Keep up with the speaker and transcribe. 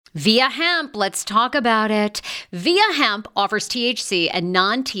Via Hemp, let's talk about it. Via Hemp offers THC and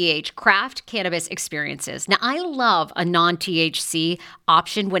non-TH craft cannabis experiences. Now, I love a non-THC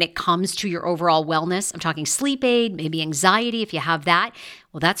option when it comes to your overall wellness. I'm talking sleep aid, maybe anxiety if you have that.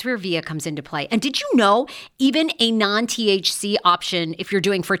 Well, that's where Via comes into play. And did you know even a non-THC option, if you're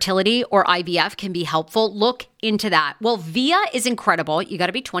doing fertility or IVF, can be helpful? Look into that. Well, Via is incredible. You got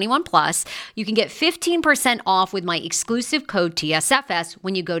to be 21 plus. You can get 15% off with my exclusive code TSFS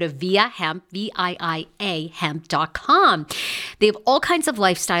when you go to Via Hemp, VIIA hemp.com. They have all kinds of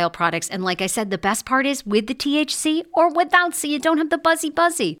lifestyle products. And like I said, the best part is with the THC or without, so you don't have the buzzy.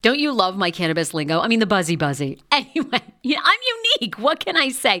 Don't you love my cannabis lingo? I mean, the buzzy. Anyway, I'm unique. What can I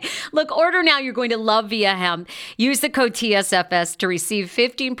say? Look, order now. You're going to love Via Hemp. Use the code TSFS to receive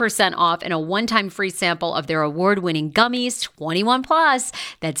 15% off and a one-time free sample of their award-winning gummies, 21 plus.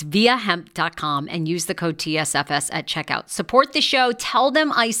 That's viahemp.com, and use the code TSFS at checkout. Support the show. Tell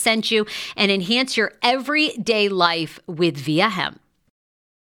them I sent you, and enhance your everyday life with Via Hemp.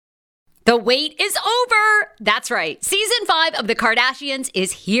 The wait is over. That's right. Season 5 of The Kardashians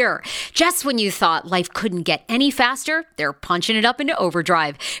is here. Just when you thought life couldn't get any faster, they're punching it up into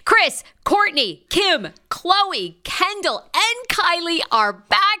overdrive. Kris, Kourtney, Kim, Khloe, Kendall, and Kylie are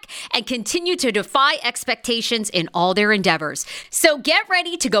back and continue to defy expectations in all their endeavors. So get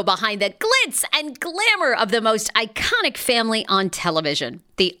ready to go behind the glitz and glamour of the most iconic family on television.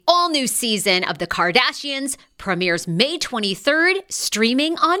 The all-new season of The Kardashians premieres May 23rd,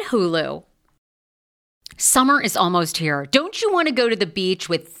 streaming on Hulu. Summer is almost here. Don't you want to go to the beach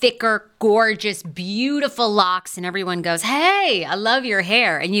with thicker, gorgeous, beautiful locks, and everyone goes, "Hey, I love your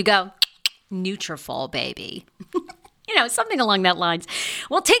hair," and you go, "Nutrafol, baby." Something along that lines.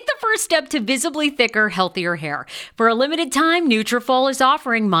 Well, take the first step to visibly thicker, healthier hair. For a limited time, Nutrafol is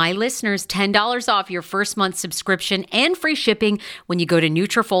offering my listeners $10 off your first month subscription and free shipping when you go to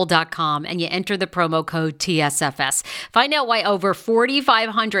Nutrafol.com and you enter the promo code TSFS. Find out why over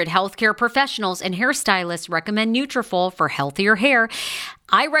 4,500 healthcare professionals and hairstylists recommend Nutrafol for healthier hair.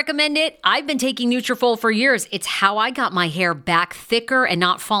 I recommend it. I've been taking Nutrafol for years. It's how I got my hair back thicker and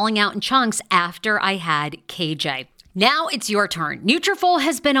not falling out in chunks after I had KJ. Now it's your turn. Nutrafol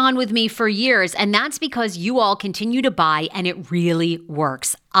has been on with me for years, and that's because you all continue to buy, and it really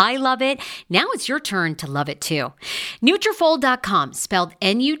works. I love it. Now it's your turn to love it too. Nutrafol.com, spelled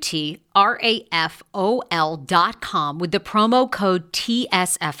Nutrafol.com, with the promo code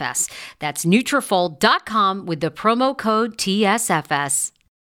TSFS. That's Nutrafol.com with the promo code TSFS.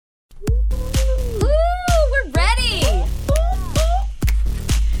 Woo, we're ready.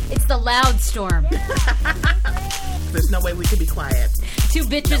 It's the loud storm. There's no way we can be quiet. Two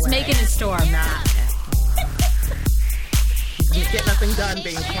bitches making a storm. Nah. You get nothing done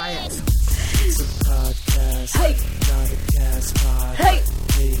being quiet. It's a podcast. Hey. Not a cast pod. Hey.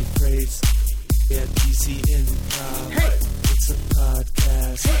 Hey, praise. Yeah, DC Improv. Hey. It's a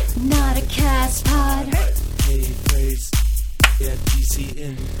podcast. Not a cast pod. Hey, praise. Yeah, DC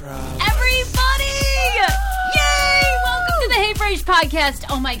Improv. Everybody! Yay! Welcome to the Hey Frage podcast.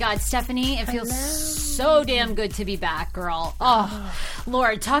 Oh my God, Stephanie, it feels so damn good to be back, girl. Oh,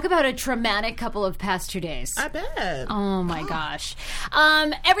 Lord, talk about a traumatic couple of past 2 days. I bet. Oh my gosh.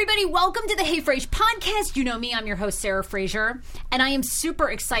 Everybody, welcome to the Hey Frage podcast. You know me, I'm your host, Sarah Fraser, and I am super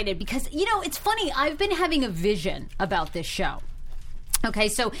excited because, it's funny, I've been having a vision about this show. Okay,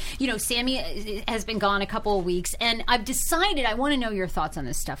 so, Sammy has been gone a couple of weeks, and I've decided, I want to know your thoughts on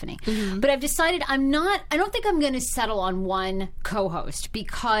this, Stephanie, but I've decided I don't think I'm going to settle on one co-host,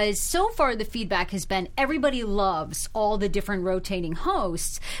 because so far the feedback has been everybody loves all the different rotating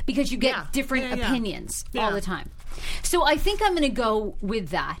hosts because you get different opinions all the time. So I think I'm going to go with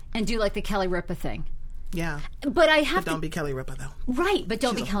that and do like the Kelly Ripa thing. Yeah. But I have don't be Kelly Ripa, though. Right, but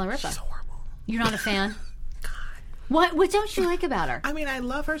don't be Kelly Ripa. She's horrible. You're not a fan? What don't you like about her? I mean, I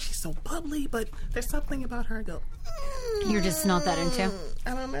love her. She's so bubbly, but there's something about her I go, You're just not that into?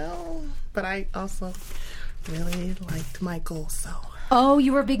 I don't know. But I also really liked Michael, so. Oh,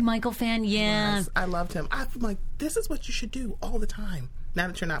 you were a big Michael fan? Yeah. Yes, I loved him. I'm like, this is what you should do all the time. Now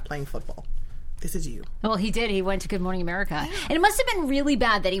that you're not playing football. This is you. Well, he did. He went to Good Morning America. And it must have been really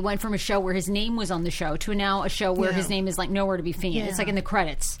bad that he went from a show where his name was on the show to now a show where his name is like nowhere to be found. It's like in the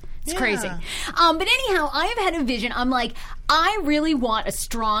credits. It's crazy. But anyhow, I have had a vision. I'm like, I really want a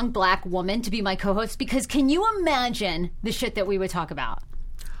strong black woman to be my co-host because can you imagine the shit that we would talk about?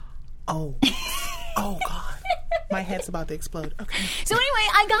 Oh. Oh, God. My head's about to explode. Okay. So anyway,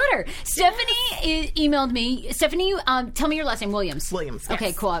 I got her. Stephanie emailed me. Stephanie, tell me your last name. Williams. Williams. Okay,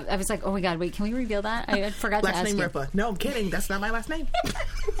 yes. cool. I was like, oh my God, wait, can we reveal that? I forgot Last to ask name you. Ripa. No, I'm kidding. That's not my last name.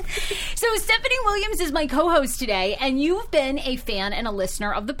 So Stephanie Williams is my co-host today, and you've been a fan and a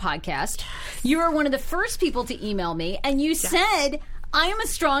listener of the podcast. You were one of the first people to email me, and you said, I am a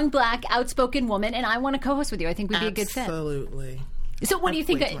strong, black, outspoken woman, and I want to co-host with you. I think we'd be a good fit. Absolutely. So what do you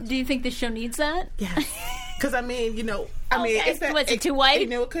think? Do you think this show needs that? Yes. Because, Okay. it's that, What's it, too white?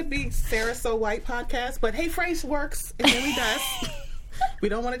 It could be Sarah So White podcast, but Hey Frase works. It really does. We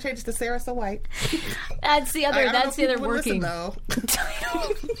don't want to change it to Sarah So White. That's the other. I don't know That's if the other people would working. listen,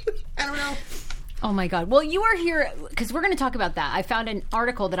 though. I don't know. Oh my God. Well, you are here because we're going to talk about that. I found an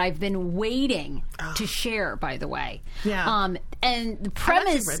article that I've been waiting to share, by the way. Yeah. And the I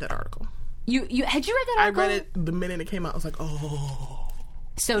premise. actually read that article. You had you read that I article? read it the minute it came out. I was like, oh.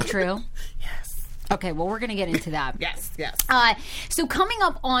 So true. Yes. Okay, well, we're going to get into that. Yes. So coming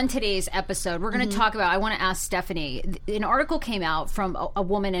up on today's episode, we're going to talk about, I want to ask Stephanie, an article came out from a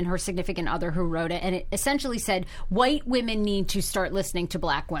woman and her significant other who wrote it, and it essentially said, white women need to start listening to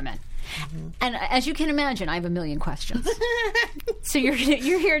black women. And as you can imagine, I have a million questions. So you're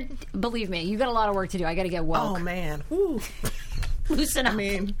here, believe me, you got a lot of work to do. I got to get woke. Oh, man. Woo. Loosen up.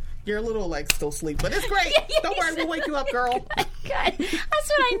 You're a little, still asleep, but it's great. Don't worry, we'll wake you up, girl. Good. That's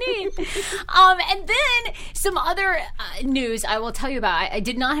what I need. And then some other news I will tell you about. I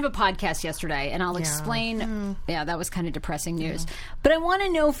did not have a podcast yesterday, and I'll explain. Yeah, that was kind of depressing news. But I want to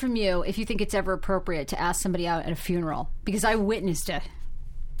know from you if you think it's ever appropriate to ask somebody out at a funeral, because I witnessed it.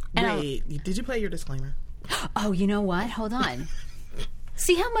 Wait, did you play your disclaimer? Oh, you know what? Hold on.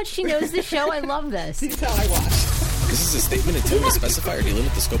 See how much she knows the show? I love this. You tell I watched. This is a statement intended to specify or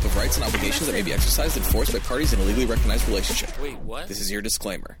delimit the scope of rights and obligations that may be exercised and enforced by parties in a legally recognized relationship. Wait, what? This is your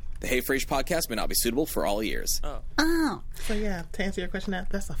disclaimer. The Hey Frase podcast may not be suitable for all ears. Oh. So, yeah, to answer your question,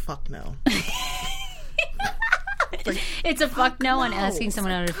 that's a fuck no. It's a fuck no on asking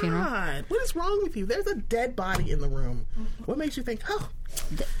someone out at a funeral. God, what is wrong with you? There's a dead body in the room. What makes you think,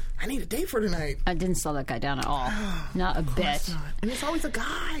 I need a date for tonight? I didn't slow that guy down at all. Not a bit. Not. And it's always a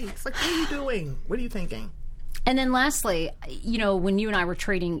guy. It's like, what are you doing? What are you thinking? And then lastly, when you and I were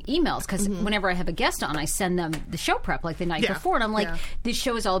trading emails, because whenever I have a guest on, I send them the show prep like the night before. And I'm like, this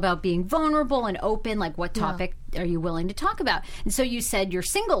show is all about being vulnerable and open. Like, what topic are you willing to talk about? And so you said your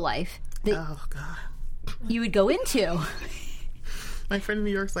single life that Oh, God. you would go into. My friend in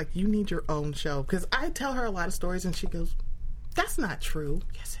New York's like, you need your own show. Because I tell her a lot of stories and she goes, that's not true.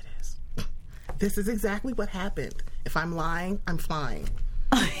 Yes, it is. This is exactly what happened. If I'm lying, I'm flying.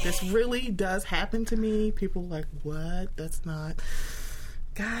 This really does happen to me. People are like, what? That's not.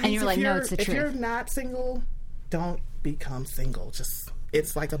 Guys, And you're like, no, it's the if truth. you're not single, don't become single.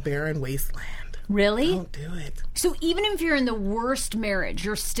 It's like a barren wasteland. Really? Don't do it. So even if you're in the worst marriage,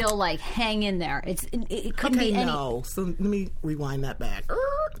 you're still like, hang in there. It couldn't be any. No. So let me rewind that back.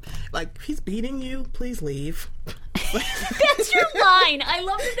 Like, if he's beating you, please leave. That's your line. I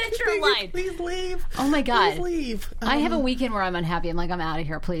love that that's your line. Please leave. Oh my God. Please leave. I have a weekend where I'm unhappy. I'm like, I'm out of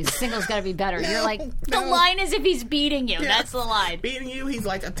here, please. Single's got to be better. You're like, the no. line is if he's beating you. Yeah. That's the line. Beating you, he's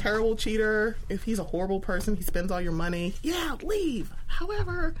like a terrible cheater. If he's a horrible person, he spends all your money. Yeah, leave.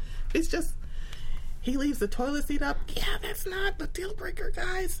 However, it's just, he leaves the toilet seat up. Yeah, that's not the deal breaker,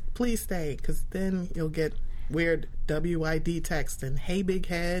 guys. Please stay, because then you'll get weird WID text and hey, big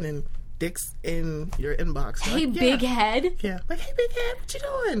head, and dicks in your inbox. Hey, Like, big head. Yeah. Like, hey, big head, what you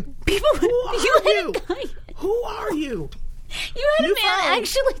doing? People, Who are you? had a guy- Who are you? You had New a man phone.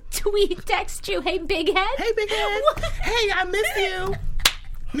 actually tweet text you, hey, big head. Hey, big head. What? Hey, I miss you.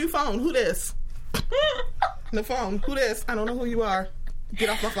 New phone. Who this? The phone. Who this? I don't know who you are. Get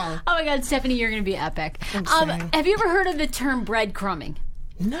off my phone. Oh my God, Stephanie, you're going to be epic. I'm saying. Have you ever heard of the term breadcrumbing?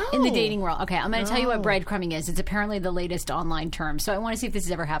 No. In the dating world. Okay, I'm going to tell you what No. breadcrumbing is. It's apparently the latest online term. So I want to see if this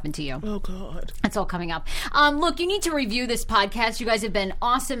has ever happened to you. Oh, God. That's all coming up. Look, you need to review this podcast. You guys have been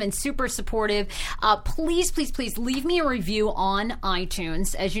awesome and super supportive. Please, please, please leave me a review on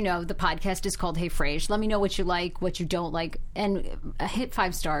iTunes. As you know, the podcast is called Hey Frase. Let me know what you like, what you don't like, and hit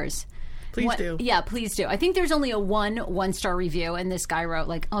 5 stars. Please do. Yeah, please do. I think there's only a one-star review, and this guy wrote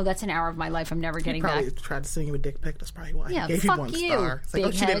like, "Oh, that's an hour of my life I'm never getting back." Probably tried to send you a dick pic. That's probably why Yeah, he gave fuck you 1 you, star. It's like,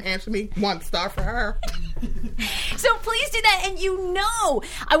 big she didn't head. answer me. 1 star for her. So please do that. And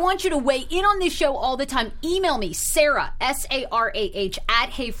I want you to weigh in on this show all the time. Email me, Sarah, SARAH,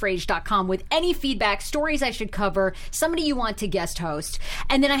 @heyfrase.com with any feedback, stories I should cover, somebody you want to guest host.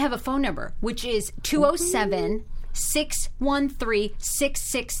 And then I have a phone number, which is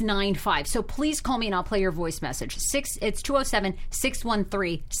 207-613-6695. So please call me and I'll play your voice message. It's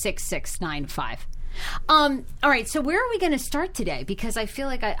 207-613-6695. All right, so where are we going to start today? Because I feel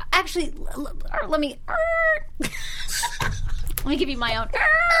like let me give you my own.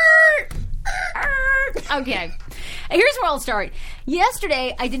 Okay. Here's where I'll start.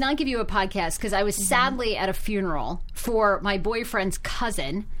 Yesterday, I did not give you a podcast because I was sadly at a funeral for my boyfriend's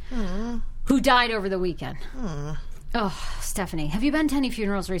cousin who died over the weekend. Oh, Stephanie, have you been to any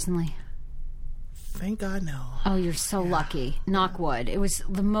funerals recently? Thank God, no. Oh, you're so lucky. Knock wood. It was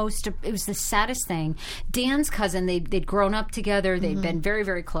the saddest thing. Dan's cousin, they'd grown up together. They'd been very,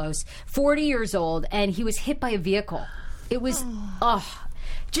 very close. 40 years old, and he was hit by a vehicle. It was,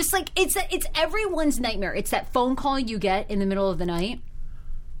 just like, it's everyone's nightmare. It's that phone call you get in the middle of the night.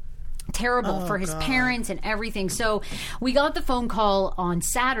 Terrible for his parents and everything. So we got the phone call on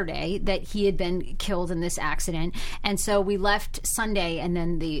Saturday that he had been killed in this accident, and so we left Sunday, and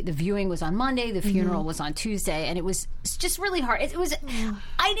then the viewing was on Monday, the funeral was on Tuesday, and it was just really hard. It was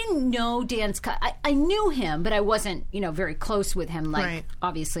I didn't know Dan's I knew him, but I wasn't very close with him like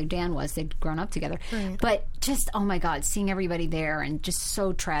obviously Dan was. They'd grown up together, but just oh my God, seeing everybody there and just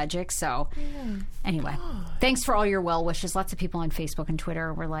so tragic. So anyway, thanks for all your well wishes. Lots of people on Facebook and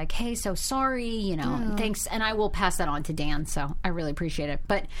Twitter were like, hey, so sorry, thanks. And I will pass that on to Dan, so I really appreciate it.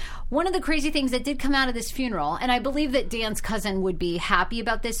 But one of the crazy things that did come out of this funeral, and I believe that Dan's cousin would be happy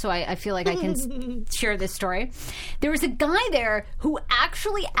about this, so I feel like I can share this story. There was a guy there who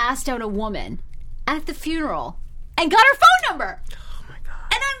actually asked out a woman at the funeral and got her phone number. Oh my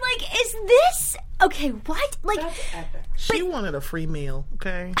God. And I'm like, is this... Okay, what? Like, that's epic. She wanted a free meal,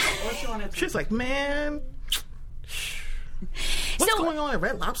 okay? What she wanted? She's like, man... What's going on at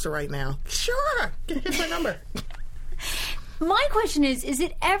Red Lobster right now? Sure. Here's my number. My question is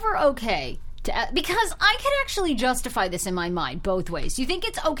it ever okay to... Because I can actually justify this in my mind both ways. You think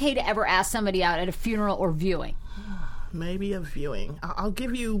it's okay to ever ask somebody out at a funeral or viewing? Maybe a viewing. I'll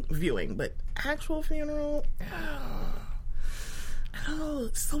give you viewing, but actual funeral? Oh,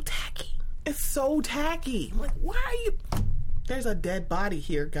 it's so tacky. It's so tacky. I'm like, why are you... There's a dead body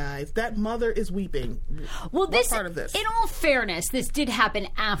here, guys. That mother is weeping. Well, what part of this? In all fairness, this did happen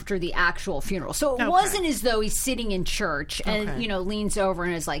after the actual funeral. So it wasn't as though he's sitting in church and, leans over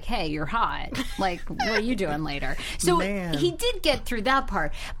and is like, hey, you're hot. Like, what are you doing later? So he did get through that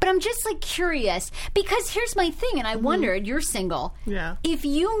part. But I'm just, like, curious. Because here's my thing, and I wondered, you're single. Yeah. If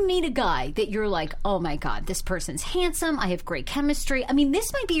you meet a guy that you're like, oh, my God, this person's handsome. I have great chemistry. I mean,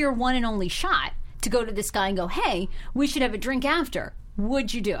 this might be your one and only shot to go to this guy and go, hey, we should have a drink after.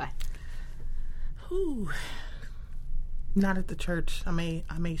 Would you do it? Ooh. Not at the church. I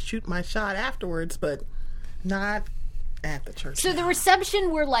may shoot my shot afterwards, but not at the church. So the reception,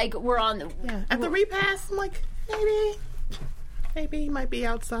 we're on... At the repast, I'm like, maybe he might be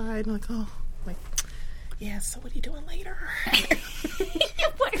outside. I'm like, yeah, so what are you doing later?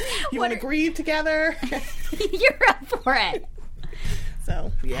 You want to grieve together? You're up for it.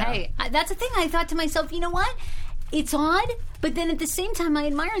 So, yeah. Hey, that's the thing. I thought to myself, you know what? It's odd, but then at the same time, I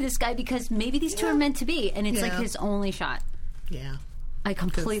admire this guy because maybe these two are meant to be, and it's like his only shot. Yeah. I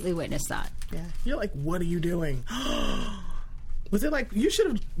completely witnessed that. Yeah. You're like, what are you doing? Was it like, you should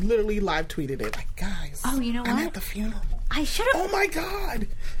have literally live tweeted it. Like, guys. Oh, you know what? I'm at the funeral. I should have. Oh, my God.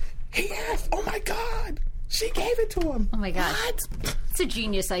 He asked. Oh, my God. She gave it to him. Oh, my God. What? It's a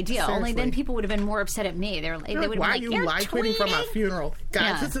genius idea. Seriously. Only then people would have been more upset at me. They would have been why like, are you you're live tweeting from my funeral?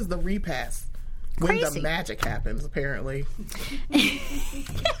 Guys, this is the repast. When Crazy. the magic happens, apparently.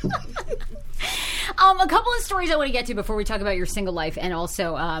 A couple of stories I want to get to before we talk about your single life, and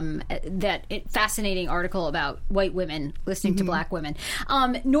also that fascinating article about white women listening to black women.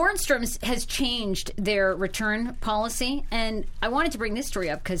 Nordstrom's has changed their return policy, and I wanted to bring this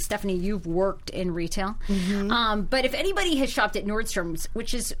story up because, Stephanie, you've worked in retail. But if anybody has shopped at Nordstrom's,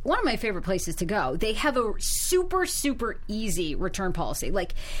 which is one of my favorite places to go, they have a super, super easy return policy.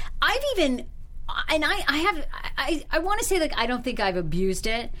 Like, I've even... And I want to say, like, I don't think I've abused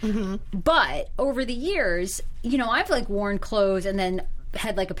it, but over the years, I've like worn clothes and then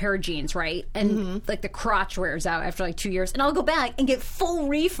had like a pair of jeans, right? And like the crotch wears out after like 2 years, and I'll go back and get full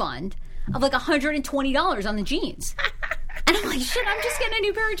refund of like $120 on the jeans. And I'm like, shit, I'm just getting a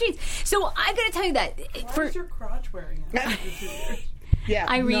new pair of jeans. So I got to tell you that. Why is your crotch wearing out after 2 years? Yeah,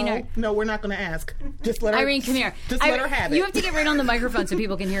 Irene, no, we're not going to ask. Just let her. Irene, come here. Just let her have it. You have to get right on the microphone so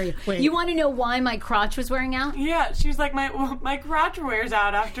people can hear you. Wait. You want to know why my crotch was wearing out? Yeah, she's like, my crotch wears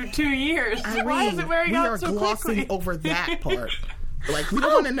out after 2 years. Irene, Why is it wearing out so we are glossing quickly? over that part. Like, we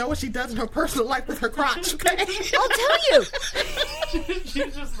don't want to know what she does in her personal life with her crotch, okay? I'll tell you.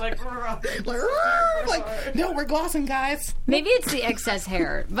 She's just like, like, no, we're glossing, guys. Maybe it's the excess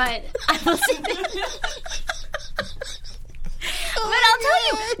hair, but I'll tell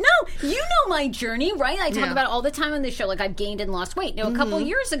you. No, you know my journey, right? I talk Yeah. about it all the time on this show. Like, I've gained and lost weight. Now, a couple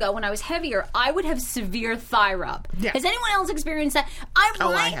years ago, when I was heavier, I would have severe thigh rub. Yeah. Has anyone else experienced that?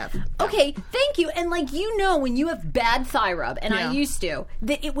 I have. Okay, thank you. And, like, you know, when you have bad thigh rub, and I Yeah. used to,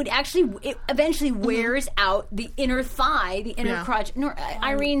 that it would actually, it eventually wears out the inner thigh, the inner Yeah. crotch. No,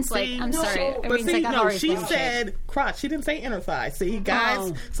 Irene's like, I'm sorry. But Irene's see, like, I've no, already she been said crotch. She didn't say inner thigh. See, guys,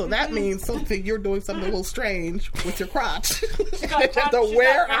 Oh. so that means something you're doing something a little strange with your crotch. got It's crotch- to she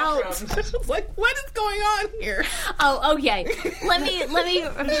wear got out. crotch It's like, what is going on here? Oh, okay. Let me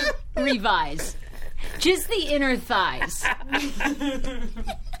revise. Just the inner thighs.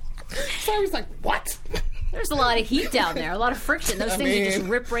 So I was like, what? There's a lot of heat down there, a lot of friction. Those things you just mean-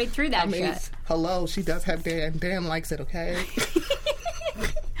 rip right through that shit. Hello, she does have Dan. Dan likes it, okay?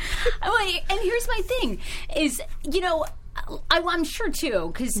 And here's my thing: is I'm sure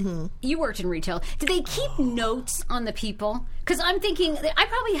too, because you worked in retail. Do they keep notes on the people? Because I'm thinking I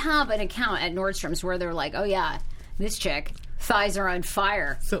probably have an account at Nordstrom's where they're like, oh yeah, this chick. Thighs are on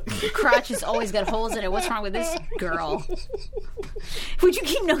fire. So- Crotch has always got holes in it. What's wrong with this girl? Would you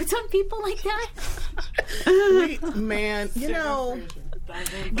keep notes on people like that? Man, you know,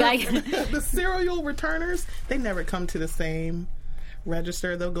 Guy, the cereal returners, they never come to the same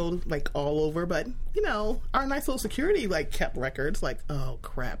register. They'll go like all over, but you know, our nice little security like kept records. Like, oh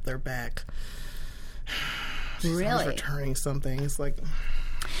crap, they're back. She's always Really? returning something. It's like,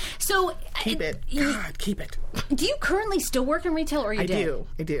 so keep it, God, keep it. do you currently still work in retail, or you I did?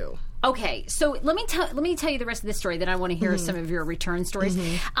 do. Okay, so let me tell you the rest of the story. Then I want to hear some of your return stories.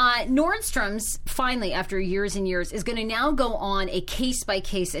 Nordstrom's finally, after years and years, is going to now go on a case by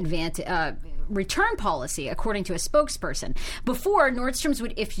case return policy, according to a spokesperson. Before, Nordstrom's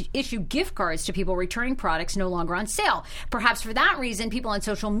would issue gift cards to people returning products no longer on sale. Perhaps for that reason, people on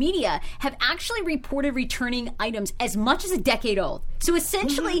social media have actually reported returning items as much as a decade old. So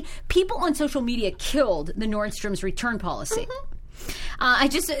essentially, people on social media killed the Nordstrom's return policy.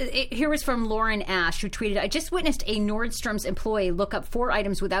 Here was from Lauren Ash, who tweeted, I just witnessed a Nordstrom's employee look up 4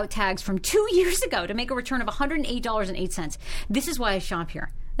 items without tags from 2 years ago to make a return of $108.08. This is why I shop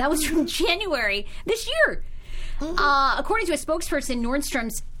here. That was from January this year. According to a spokesperson,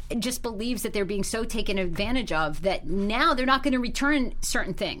 Nordstrom's just believes that they're being so taken advantage of that now they're not going to return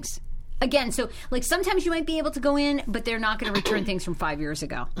certain things. Again, so like sometimes you might be able to go in, but they're not going to return things from 5 years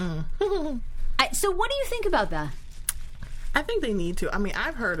ago. So what do you think about that? I think they need to. I mean,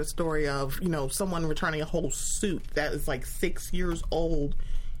 I've heard a story of, you know, someone returning a whole suit that is like 6 years old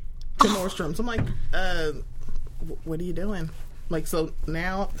to Nordstrom's. I'm like, what are you doing? Like, so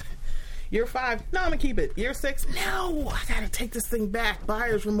now year 5, no, I'm gonna keep it. Year 6, no, I gotta take this thing back.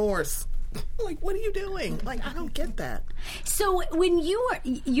 Buyer's remorse. Like, what are you doing? Like, I don't get that. So when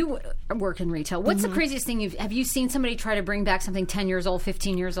you work in retail, what's the craziest thing have you seen somebody try to bring back something 10 years old,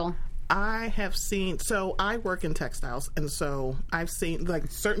 15 years old? I have seen, so I work in textiles, and so I've seen, like,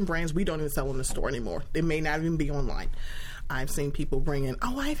 certain brands we don't even sell in the store anymore. They may not even be online. I've seen people bring in,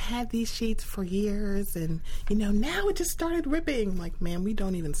 oh, I've had these sheets for years, and, you know, now it just started ripping. Like, man, we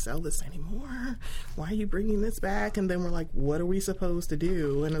don't even sell this anymore. Why are you bringing this back? And then we're like, what are we supposed to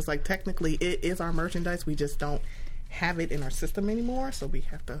do? And it's like, technically, it is our merchandise. We just don't have it in our system anymore, so we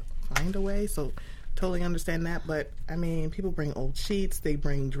have to find a way. So totally understand that, but I mean, people bring old sheets, they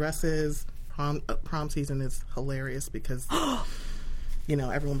bring dresses. Prom season is hilarious because you know,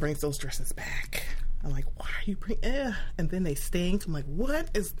 everyone brings those dresses back. I'm like, why are you bringing? And then they stink. I'm like, what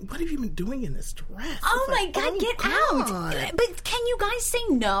have you been doing in this dress? Oh It's my like, God, oh, get God. out! But can you guys say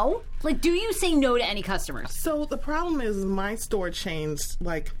no? Like, do you say no to any customers? So the problem is my store changed,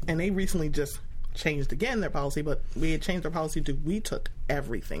 like, and they recently just changed again their policy, but we had changed our policy to we took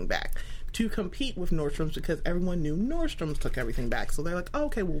everything back to compete with Nordstrom's because everyone knew Nordstrom's took everything back. So they're like, oh,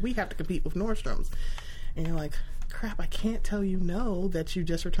 okay, well, we have to compete with Nordstrom's. And you're like, crap, I can't tell you no that you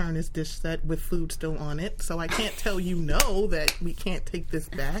just returned this dish set with food still on it. So I can't tell you no that we can't take this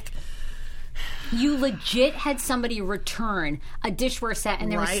back. You legit had somebody return a dishware set and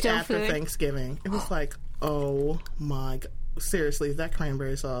there was Right still after food? Thanksgiving. It was like, oh my God. Seriously, is that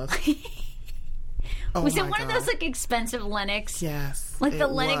cranberry sauce? Oh Was it my one of God. those like expensive Lennox? Yes. Like the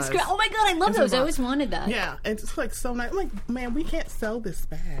it Lennox. was. Oh my God, I love It's those. I a always wanted that. Yeah, it's like so nice. I'm like, man, we can't sell this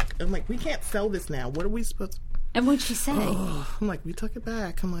back. I'm like, we can't sell this now. What are we supposed to? And what'd she say? I'm like, we took it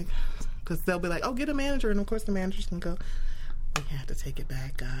back. I'm like, because they'll be like, oh, get a manager. And of course the manager's going to go, we have to take it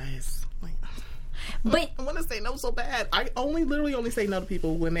back, guys. I'm like, But I want to say no so bad. I literally only say no to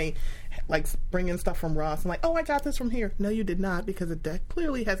people when they like bring in stuff from Ross. I'm like, oh, I got this from here. No, you did not, because it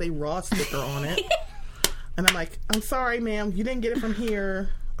clearly has a Ross sticker on it. And I'm like, I'm sorry, ma'am, you didn't get it from here,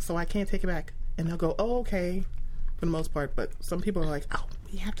 so I can't take it back. And they'll go, oh, okay. for the most part. But some people are like, oh,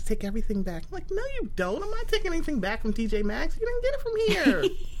 you have to take everything back. I'm like, no, you don't. I'm not taking anything back from TJ Maxx. You didn't get it from here.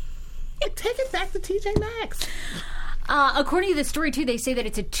 Like, take it back to TJ Maxx. According to the story, too, they say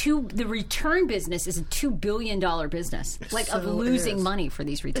that the return business is a $2 billion business, of losing money for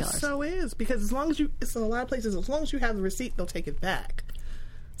these retailers. It so is, because as long as it's in a lot of places, as long as you have the receipt, they'll take it back.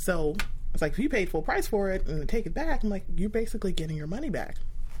 So it's like, if you paid full price for it and take it back, I'm like, you're basically getting your money back.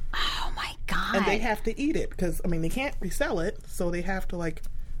 Oh, my God. And they have to eat it, because, they can't resell it, so they have to,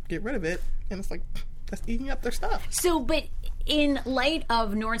 get rid of it, and it's like, that's eating up their stuff. So, but in light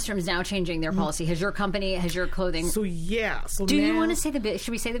of Nordstrom's now changing their policy, has your clothing... So, yeah. Do you want to say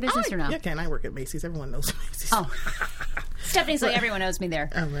should we say the business or no? Yeah, can. I work at Macy's. Everyone knows Macy's. Oh. Stephanie's like, everyone knows me there.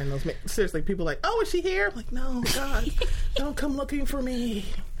 Everyone knows me. Seriously, people are like, oh, is she here? I'm like, no, God, don't come looking for me.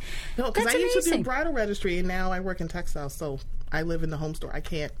 No, because I used to do bridal registry, and now I work in textiles, so I live in the home store. I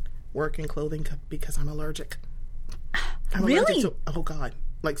can't work in clothing because I'm allergic. Really? Oh, God.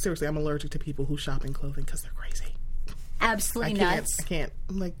 Seriously, I'm allergic to people who shop in clothing because they're crazy. Absolutely nuts. I can't.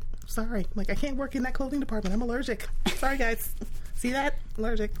 I'm like, sorry. I can't work in that clothing department. I'm allergic. Sorry, guys. See that?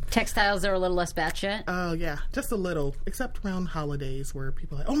 Allergic. Textiles are a little less batshit? Oh, yeah. Just a little. Except around holidays where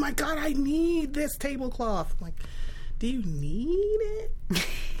people are like, oh, my God, I need this tablecloth. I'm like, do you need it?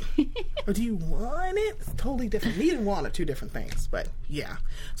 Or do you want it? It's totally different. Need and want are two different things. But, yeah.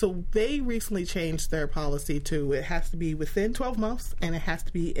 So they recently changed their policy to it has to be within 12 months and it has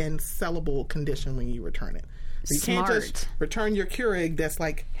to be in sellable condition when you return it. So you can't just return your Keurig that's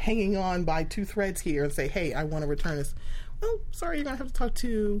hanging on by two threads here and say, hey, I want to return this. Well, sorry, you're going to have to talk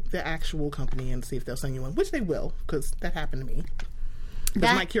to the actual company and see if they'll send you one, which they will, because that happened to me.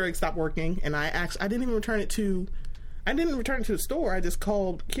 Because my Keurig stopped working, and I didn't even return it to the store. I just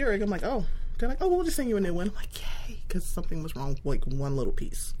called Keurig. I'm like, oh. They're like, oh, we'll just send you a new one. I'm like, yay, because something was wrong with one little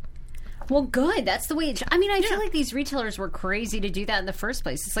piece. Well, good. That's the way it I feel like these retailers were crazy to do that in the first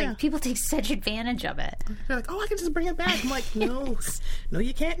place. It's like people take such advantage of it. They're like, oh, I can just bring it back. I'm like, no,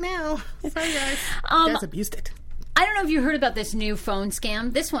 you can't now. Sorry, guys. You guys abused it. I don't know if you heard about this new phone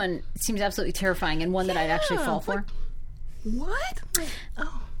scam. This one seems absolutely terrifying and one that I'd actually fall for. What?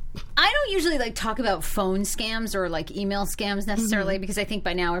 Oh. I don't usually talk about phone scams or email scams necessarily because I think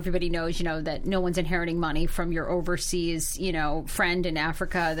by now everybody knows, that no one's inheriting money from your overseas, friend in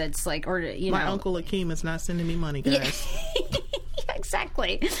Africa that's My Uncle Akeem is not sending me money, guys. Yeah,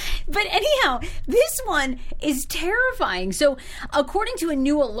 exactly. But anyhow, this one is terrifying. So according to a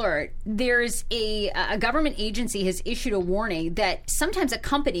new alert, there's a government agency has issued a warning that sometimes a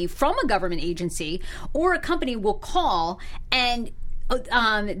company from a government agency or a company will call and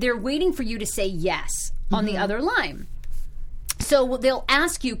they're waiting for you to say yes on the other line. So they'll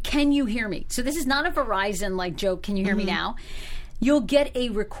ask you, can you hear me? So this is not a Verizon joke, can you hear me now? You'll get a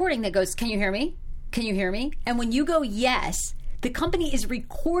recording that goes, can you hear me? Can you hear me? And when you go yes, the company is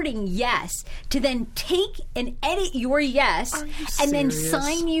recording yes to then take and edit your yes and then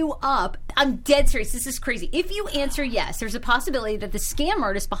sign you up. I'm dead serious. This is crazy. If you answer yes, there's a possibility that the scam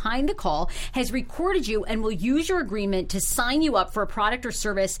artist behind the call has recorded you and will use your agreement to sign you up for a product or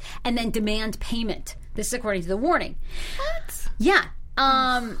service and then demand payment. This is according to the warning. What? Yeah.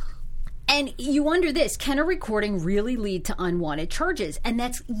 And you wonder this, can a recording really lead to unwanted charges? And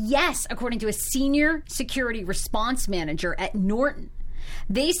that's yes, according to a senior security response manager at Norton.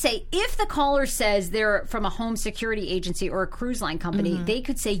 They say if the caller says they're from a home security agency or a cruise line company, they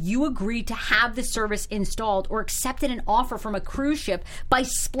could say you agreed to have the service installed or accepted an offer from a cruise ship by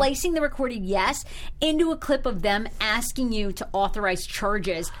splicing the recorded yes into a clip of them asking you to authorize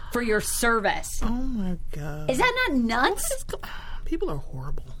charges for your service. Oh, my God. Is that not nuts? People are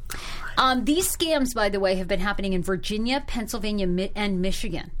horrible. These scams, by the way, have been happening in Virginia, Pennsylvania, and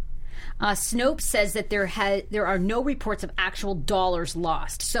Michigan. Snopes says that there are no reports of actual dollars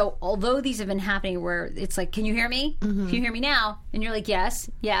lost. So although these have been happening where it's like, can you hear me? Can you hear me now? And you're like, yes,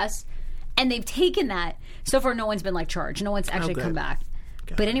 yes. And they've taken that. So far, no one's been charged. No one's actually come back.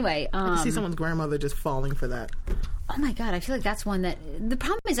 God. But anyway. I can see someone's grandmother just falling for that. Oh my God, I feel like that's one that... The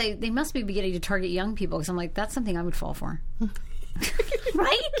problem is they must be beginning to target young people because I'm like, that's something I would fall for.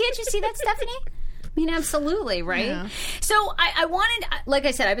 Right? Can't you see that, Stephanie? I mean, absolutely, right? Yeah. So I wanted, like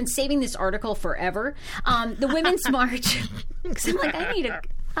I said, I've been saving this article forever. The Women's March, because I'm like, I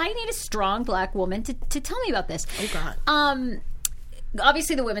need a strong black woman to tell me about this. Oh, God.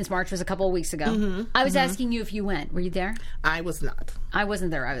 Obviously, the Women's March was a couple of weeks ago. I was asking you if you went. Were you there? I was not. I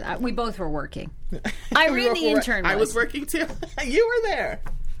wasn't there. We both were working. Irene, the intern, I was working too. You were there.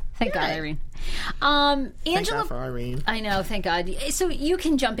 Thank God, Irene. Angela, thank God for Irene. I know, thank God. So you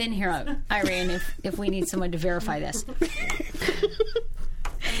can jump in here, Irene, if we need someone to verify this. I'm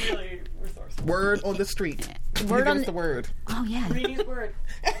really resourceful. Word on the street. Word on the word. Oh, yeah. Irene's word.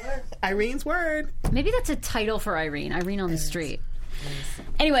 Irene's word. Maybe that's a title for Irene. Irene on the street.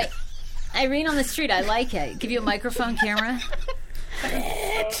 Anyway, Irene on the street. I like it. Give you a microphone, camera.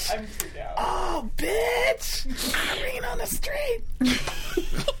 Bitch. I'm freaked out. Oh, bitch. Irene on the street.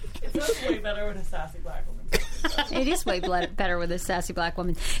 It sounds way better with a sassy black woman. It is way better with a sassy black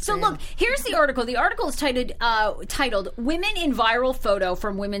woman. So look, here's the article. The article is titled "Women in Viral Photo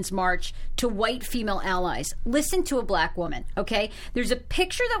from Women's March to White Female Allies." Listen to a black woman, okay? There's a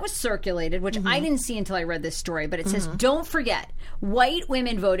picture that was circulated, which I didn't see until I read this story, but it says, "Don't forget, white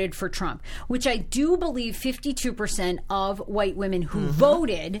women voted for Trump," which I do believe 52% of white women who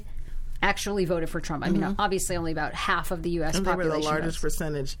voted actually voted for Trump. I mean, obviously only about half of the U.S. And they were population the largest does.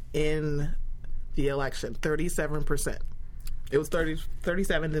 percentage in the election, 37%. It was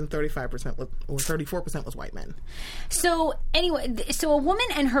 37, then 35%, or 34% was white men. So anyway, so a woman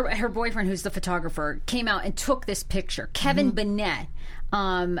and her boyfriend, who's the photographer, came out and took this picture. Kevin Bennett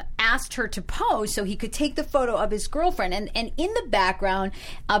asked her to pose so he could take the photo of his girlfriend. And in the background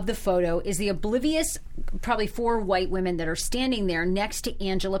of the photo is the oblivious, probably 4 white women that are standing there next to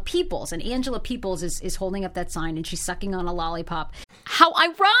Angela Peoples. And Angela Peoples is holding up that sign and she's sucking on a lollipop. How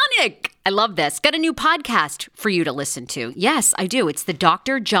ironic! I love this. Got a new podcast for you to listen to. Yes, I do. It's the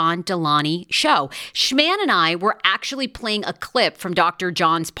Dr. John Delaney Show. Schman and I were actually playing a clip from Dr.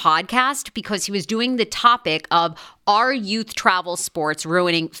 John's podcast because he was doing the topic of "Are youth travel sports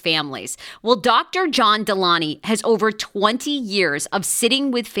ruining families?" Well, Dr. John Delaney has over 20 years of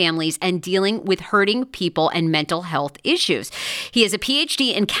sitting with families and dealing with hurting people and mental health issues. He has a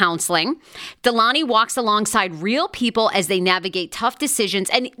PhD in counseling. Delaney walks alongside real people as they navigate tough decisions.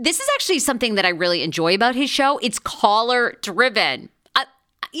 And this is actually something that I really enjoy about his show. It's caller driven.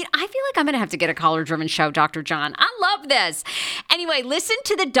 I feel like I'm going to have to get a caller-driven show, Dr. John. I love this. Anyway, listen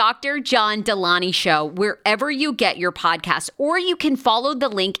to the Dr. John Delaney Show wherever you get your podcasts, or you can follow the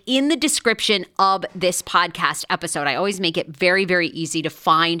link in the description of this podcast episode. I always make it very, very easy to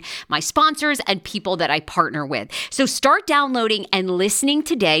find my sponsors and people that I partner with. So start downloading and listening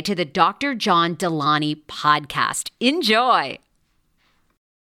today to the Dr. John Delaney podcast. Enjoy.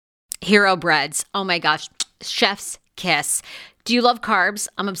 Hero Breads. Oh my gosh. Chef's kiss. Do you love carbs?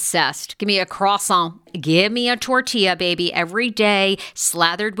 I'm obsessed. Give me a croissant. Give me a tortilla, baby, every day,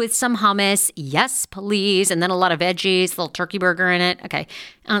 slathered with some hummus. Yes, please. And then a lot of veggies, a little turkey burger in it. Okay.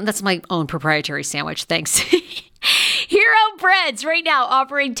 That's my own proprietary sandwich. Thanks. Hero Breads right now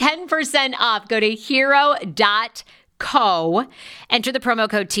offering 10% off. Go to hero.co. Enter the promo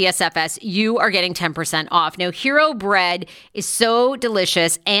code TSFS. You are getting 10% off. Now, Hero Bread is so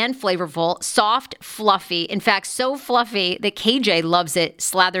delicious and flavorful, soft, fluffy. In fact, so fluffy that KJ loves it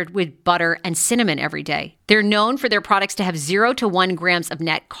slathered with butter and cinnamon every day. They're known for their products to have 0 to 1 grams of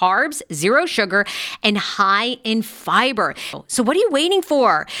net carbs, 0 sugar, and high in fiber. So what are you waiting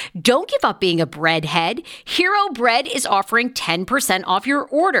for? Don't give up being a breadhead. Hero Bread is offering 10% off your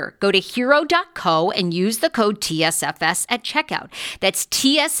order. Go to hero.co and use the code TSFS at checkout. That's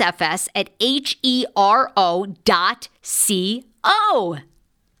TSFS at HERO.CO.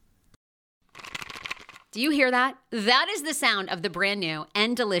 Do you hear that? That is the sound of the brand new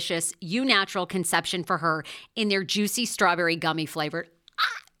and delicious Eu Natural Conception for Her in their juicy strawberry gummy flavored.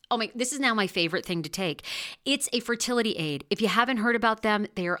 Oh my, this is now my favorite thing to take. It's a fertility aid. If you haven't heard about them,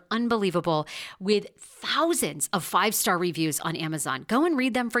 they are unbelievable with thousands of 5-star reviews on Amazon. Go and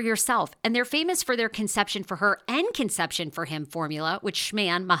read them for yourself. And they're famous for their Conception for Her and Conception for Him formula, which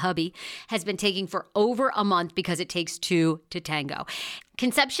Schman, my hubby, has been taking for over a month because it takes 2 to tango.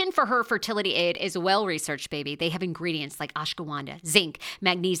 Conception for Her fertility aid is well-researched, baby. They have ingredients like ashwagandha, zinc,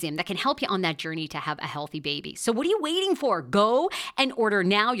 magnesium that can help you on that journey to have a healthy baby. So what are you waiting for? Go and order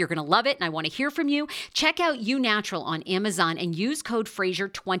now. You're going to love it, and I want to hear from you. Check out Eu Natural on Amazon and use code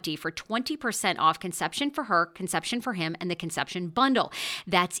Fraser20 for 20% off Conception for Her, Conception for Him, and the Conception Bundle.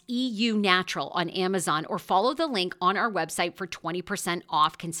 That's EU Natural on Amazon, or follow the link on our website for 20%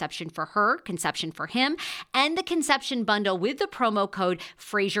 off Conception for Her, Conception for Him, and the Conception Bundle with the promo code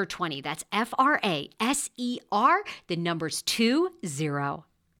Fraser20. That's FRASER, the numbers 20.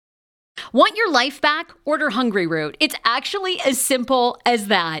 Want your life back? Order Hungry Root. It's actually as simple as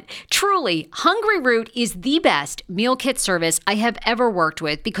that. Truly, Hungry Root is the best meal kit service I have ever worked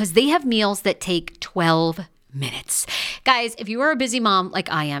with because they have meals that take 12 minutes. Guys, if you are a busy mom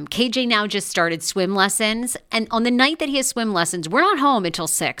like I am, KJ now just started swim lessons. And on the night that he has swim lessons, we're not home until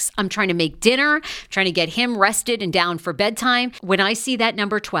 6. I'm trying to make dinner, trying to get him rested and down for bedtime. When I see that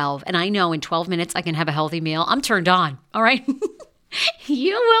number 12, and I know in 12 minutes I can have a healthy meal, I'm turned on. All right.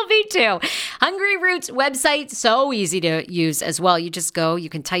 You will be too. Hungry Roots website, so easy to use as well. You just go, you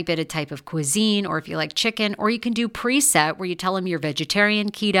can type in a type of cuisine, or if you like chicken, or you can do preset where you tell them you're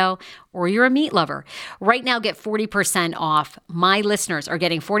vegetarian, keto, or you're a meat lover. Right now, get 40% off. My listeners are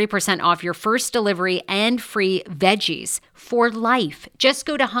getting 40% off your first delivery and free veggies for life. Just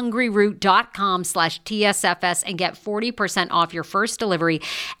go to hungryroot.com/TSFS and get 40% off your first delivery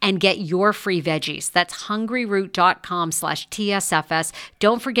and get your free veggies. That's hungryroot.com/TSFS.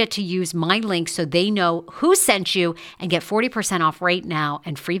 Don't forget to use my link so they know who sent you and get 40% off right now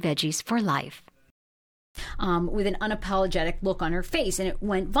and free veggies for life. With an unapologetic look on her face, and it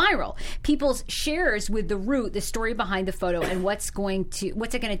went viral. People's shares with the root, the story behind the photo, and what's it going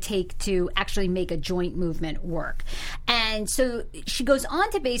to take to actually make a joint movement work. And so she goes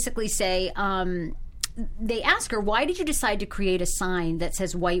on to basically say, they ask her, why did you decide to create a sign that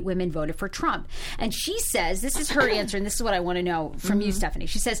says white women voted for Trump? And she says, this is her answer, and this is what I want to know from you, Stephanie.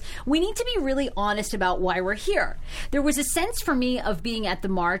 She says, we need to be really honest about why we're here. There was a sense for me of being at the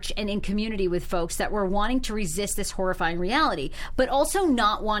march and in community with folks that were wanting to resist this horrifying reality, but also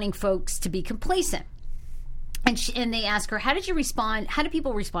not wanting folks to be complacent. And they ask her, how did you respond? How do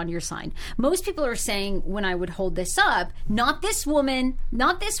people respond to your sign? Most people are saying, when I would hold this up, not this woman,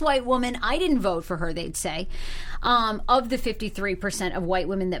 not this white woman, I didn't vote for her, they'd say, of the 53% of white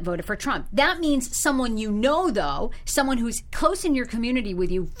women that voted for Trump. That means someone you know, though, someone who's close in your community with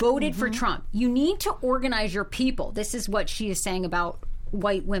you, voted for Trump. You need to organize your people. This is what she is saying about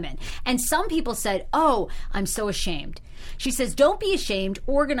white women. And some people said, oh, I'm so ashamed. She says, don't be ashamed,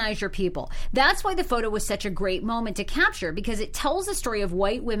 organize your people. That's why the photo was such a great moment to capture, because it tells the story of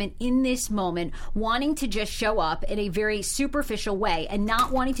white women in this moment wanting to just show up in a very superficial way and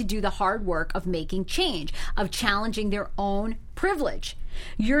not wanting to do the hard work of making change, of challenging their own privilege.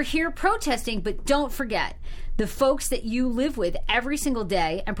 You're here protesting, but don't forget, the folks that you live with every single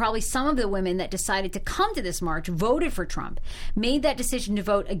day, and probably some of the women that decided to come to this march, voted for Trump, made that decision to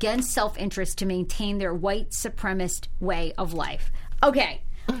vote against self-interest to maintain their white supremacist way of life. Okay.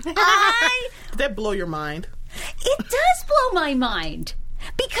 Did that blow your mind? It does blow my mind.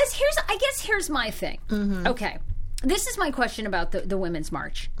 Because here's my thing. Okay. This is my question about the Women's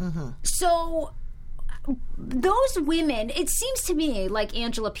March. So those women, it seems to me like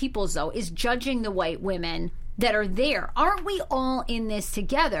Angela Peoples, though, is judging the white women that are there. Aren't we all in this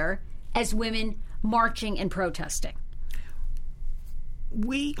together as women marching and protesting?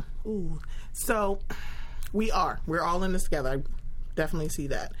 So we are. We're all in this together. I definitely see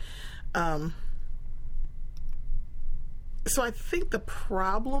that. So I think the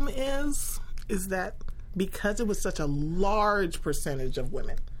problem is that because it was such a large percentage of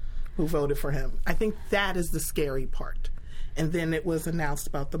women who voted for him, I think that is the scary part. And then it was announced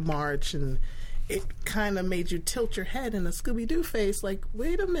about the march, and it kind of made you tilt your head in a Scooby-Doo face, like,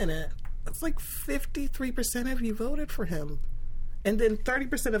 wait a minute, it's like 53% of you voted for him. And then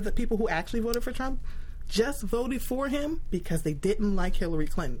 30% of the people who actually voted for Trump just voted for him because they didn't like Hillary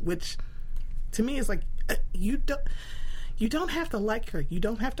Clinton, which to me is like, you don't have to like her. You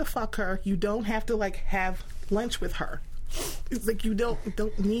don't have to fuck her. You don't have to like have lunch with her. It's like you don't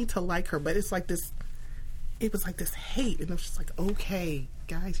need to like her, but it's like this. It was like this hate, and it was just like, okay,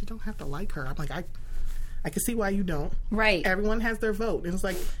 guys, you don't have to like her. I'm like, I can see why you don't. Right. Everyone has their vote, and it's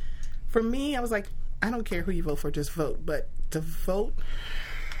like, for me, I was like, I don't care who you vote for, just vote. But to vote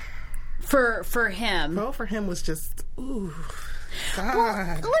for him, was just, ooh.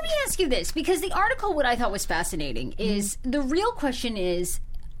 God. Well, let me ask you this, because the article, what I thought was fascinating is the real question is,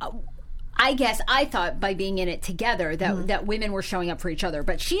 I guess I thought by being in it together that women were showing up for each other,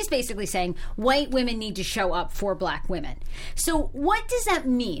 but she's basically saying white women need to show up for black women. So what does that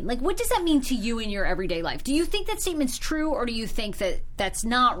mean? Like, what does that mean to you in your everyday life? Do you think that statement's true, or do you think that that's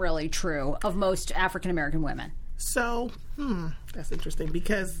not really true of most African American women? So, that's interesting,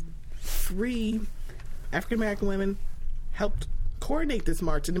 because 3 African American women helped coordinate this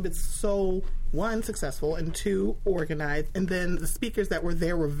march, and it was so, 1, successful, and 2, organized, and then the speakers that were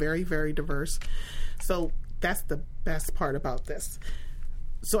there were very, very diverse. So that's the best part about this.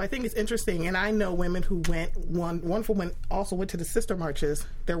 So I think it's interesting, and I know women who went, wonderful women also went to the sister marches.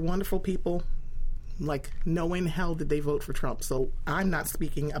 They're wonderful people. Like, no way in hell did they vote for Trump, so I'm not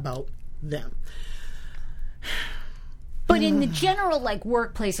speaking about them. But in the general, like,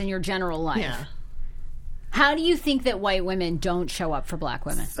 workplace, in your general life, yeah. How do you think that white women don't show up for black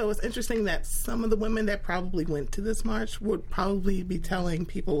women? So it's interesting that some of the women that probably went to this march would probably be telling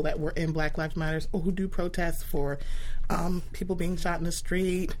people that were in Black Lives Matter, or who do protests for people being shot in the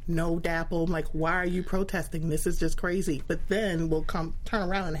street, no DAPL, like, why are you protesting? This is just crazy. But then we'll turn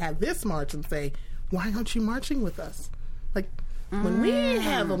around and have this march and say, why aren't you marching with us? Like, When we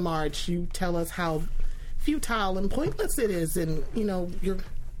have a march, you tell us how futile and pointless it is, and you're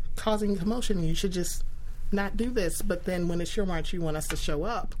causing commotion, and you should just not do this. But then when it's your march, you want us to show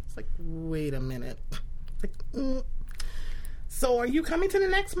up. It's like, wait a minute. So are you coming to the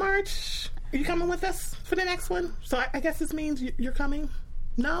next march? Are you coming with us for the next one? So I guess this means you're coming?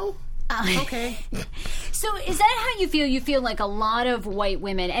 No? Okay. So is that how you feel? You feel like a lot of white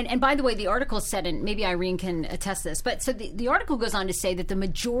women, and by the way, the article said, and maybe Irene can attest this, but so the article goes on to say that the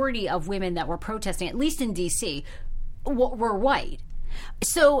majority of women that were protesting, at least in D.C., were white.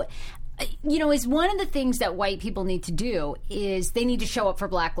 So, is one of the things that white people need to do is they need to show up for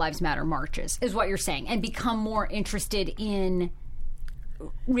Black Lives Matter marches, is what you're saying, and become more interested in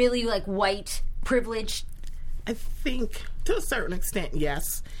really like white privilege. I think to a certain extent,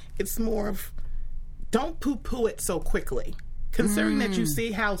 yes. It's more of don't poo-poo it so quickly. Considering that you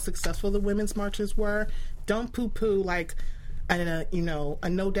see how successful the women's marches were, don't poo-poo like a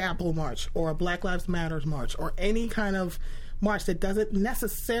No Dapple march or a Black Lives Matters march or any kind of march that doesn't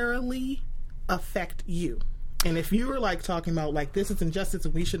necessarily affect you. And if you were like talking about like this is injustice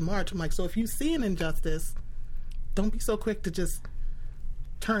and we should march, I'm like, so if you see an injustice, don't be so quick to just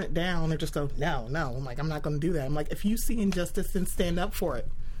turn it down or just go, no. I'm like, I'm not going to do that. I'm like, if you see injustice, then stand up for it.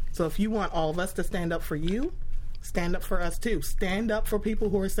 So if you want all of us to stand up for you, stand up for us too. Stand up for people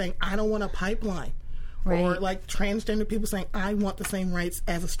who are saying, I don't want a pipeline. Right. Or like transgender people saying, I want the same rights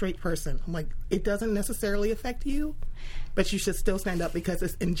as a straight person. I'm like, it doesn't necessarily affect you, but you should still stand up because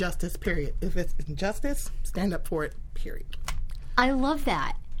it's injustice, period. If it's injustice, stand up for it, period. I love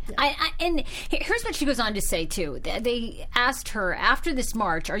that. Yeah. And here's what she goes on to say, too. They asked her, after this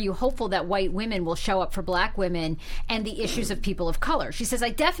march, are you hopeful that white women will show up for black women and the issues of people of color? She says, I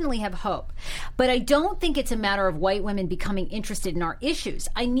definitely have hope, but I don't think it's a matter of white women becoming interested in our issues.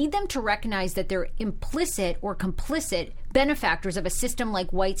 I need them to recognize that they're implicit or complicit benefactors of a system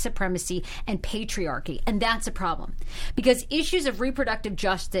like white supremacy and patriarchy, and that's a problem. Because issues of reproductive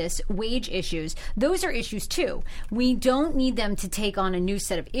justice, wage issues, those are issues too. We don't need them to take on a new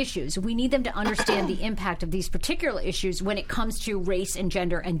set of issues. We need them to understand the impact of these particular issues when it comes to race and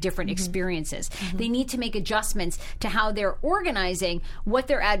gender and different experiences. They need to make adjustments to how they're organizing, what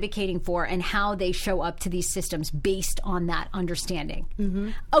they're advocating for, and how they show up to these systems based on that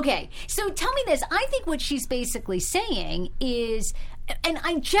understanding. Okay, so tell me this. I think what she's basically saying is, and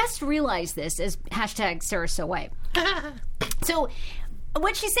I just realized this as hashtag Sarah So White. So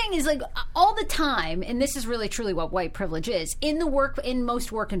what she's saying is like all the time, and this is really truly what white privilege is, in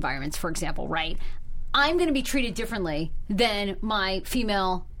most work environments, for example, right? I'm going to be treated differently than my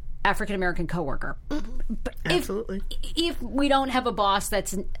female African American coworker. Absolutely. If we don't have a boss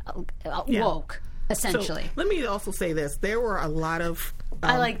that's woke, essentially. So, let me also say this. There were a lot of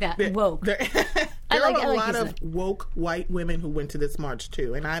I like that. Woke. There were a lot of woke white women who went to this march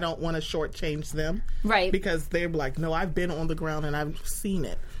too, and I don't want to shortchange them, right? Because they're like, no, I've been on the ground and I've seen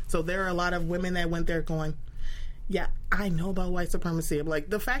it. So there are a lot of women that went there going, yeah, I know about white supremacy. I'm like,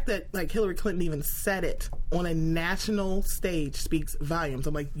 the fact that like Hillary Clinton even said it on a national stage speaks volumes.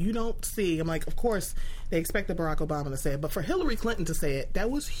 I'm like, you don't see. I'm like, of course they expected Barack Obama to say it, but for Hillary Clinton to say it,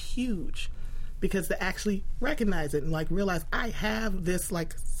 that was huge. Because to actually recognize it and like realize I have this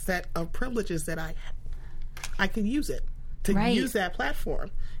like set of privileges that I can use it to use that platform.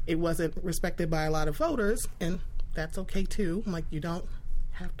 It wasn't respected by a lot of voters, and that's okay too. I'm like, you don't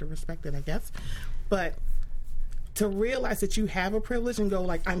have to respect it, I guess. But to realize that you have a privilege and go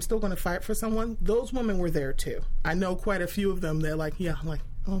like, I'm still going to fight for someone. Those women were there too. I know quite a few of them. They're like, yeah, I'm like,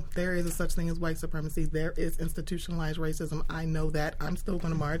 oh, there is a such thing as white supremacy. There is institutionalized racism. I know that. I'm still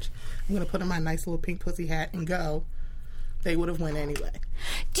going to march. I'm going to put on my nice little pink pussy hat and go. They would have won anyway.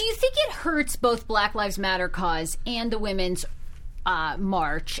 Do you think it hurts both Black Lives Matter cause and the women's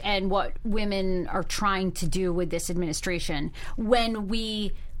march and what women are trying to do with this administration when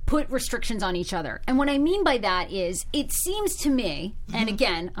we put restrictions on each other? And what I mean by that is, it seems to me, and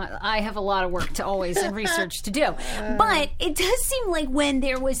again, I have a lot of work to always and research to do, but it does seem like when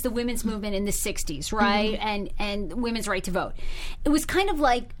there was the women's movement in the 60s, right, and women's right to vote, it was kind of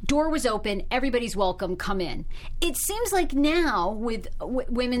like, door was open, everybody's welcome, come in. It seems like now, with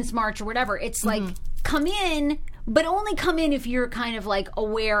Women's March or whatever, it's like, come in, but only come in if you're kind of like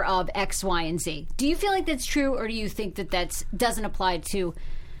aware of X, Y, and Z. Do you feel like that's true, or do you think that that doesn't apply to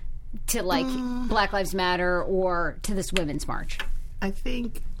like Black Lives Matter or to this women's march? I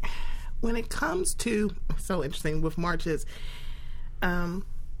think when it comes to, so interesting with marches, it's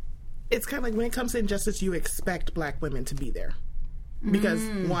kind of like when it comes to injustice, you expect black women to be there. Because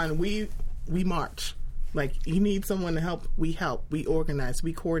one, we march. Like, you need someone to help. We organize,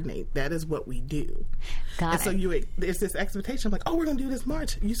 we coordinate. That is what we do. Got And it. so there's this expectation of like, oh, we're going to do this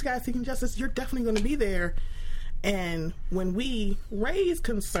march. You guys seeking justice, you're definitely going to be there. And when we raise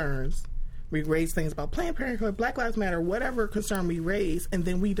concerns, we raise things about Planned Parenthood, Black Lives Matter, whatever concern we raise, and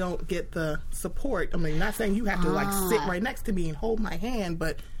then we don't get the support. I mean, not saying you have to like sit right next to me and hold my hand,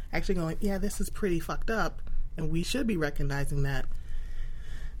 but actually going, yeah, this is pretty fucked up, and we should be recognizing that.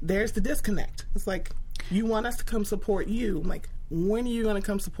 There's the disconnect. It's like, you want us to come support you. I'm like, when are you going to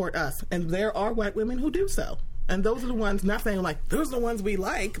come support us? And there are white women who do so. And those are the ones, not saying like, those are the ones we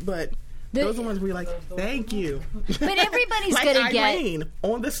like, but those are the ones we like, thank you. But everybody's Like going to get... Irene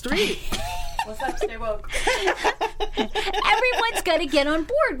on the street. What's up? Stay woke. Everyone's got to get on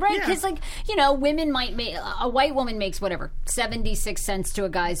board, right? Yeah. Because, like, you know, women might make... A white woman makes, whatever, 76 cents to a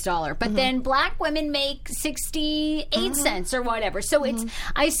guy's dollar. But then black women make 68 cents or whatever. So it's...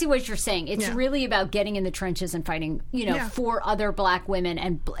 I see what you're saying. It's Yeah. really about getting in the trenches and fighting, you know, Yeah. for other black women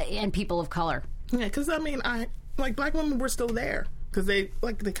and people of color. Yeah, because I mean, like black women were still there because they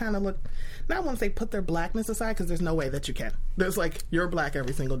kind of look. Not once they put their blackness aside, because there's no way that you can. There's like, you're black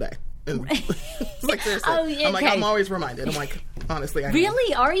every single day. And it's like, seriously. Oh, yeah, I'm like, okay. I'm always reminded. I'm like, honestly, I know.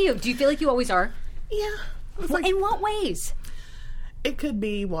 Really? Are you? Do you feel like you always are? Yeah. It's like, In what ways? it could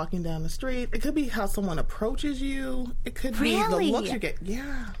be walking down the street. It could be how someone approaches you. It could be the Really? looks you get.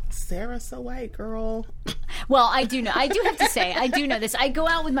 Yeah, Sarah's so white, girl. Well, I do know. I do have to say, I do know this. I go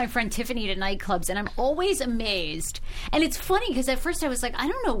out with my friend Tiffany to nightclubs, and I'm always amazed. And it's funny because at first I was like, I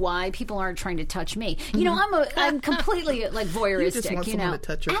don't know why people aren't trying to touch me. You know, I'm completely like voyeuristic. You just want someone know, to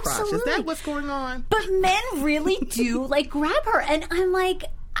touch your crotch. Is Absolutely. that what's going on? But men really do like grab her, and I'm like,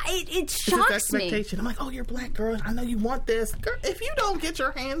 it It's shocks this me. expectation. I'm like, oh, you're black, girl. I know you want this. Girl, if you don't get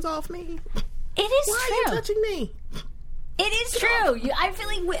your hands off me, It is why true. are you touching me? It is true. I feel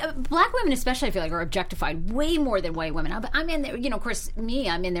like black women, especially, I feel like are objectified way more than white women. I'm in there, you know. Of course, I'm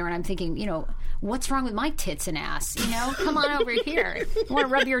in there, and I'm thinking, you know, what's wrong with my tits and ass? You know, come on over here. You want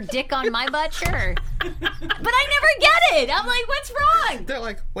to rub your dick on my butt? Sure. But I never get it. I'm like, what's wrong? They're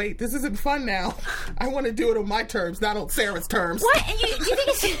like, wait, this isn't fun now. I want to do it on my terms, not on Sarah's terms. What? And you think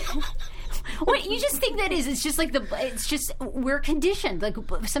it's... What, you just think that is? It's just like it's just we're conditioned. Like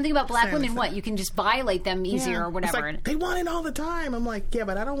something about black women. What, you can just violate them easier Yeah. or whatever. It's like, they want it all the time. I'm like, yeah,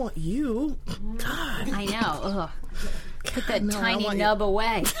 but I don't want you. God. I know. Ugh. Put that no, I tiny want you- nub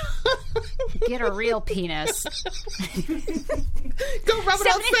away. Get a real penis. Go rub it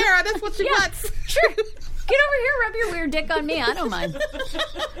on Sarah. That's what she Yeah, wants. sure. Get over here, rub your weird dick on me. I don't mind.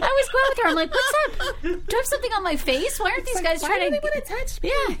 I always go out with her. I'm like, what's up? Do I have something on my face? Why aren't these guys Why trying do to... they want to touch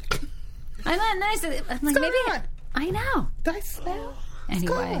me? Yeah. I'm not nice. I'm like, maybe... Stop. I know. Do I smell?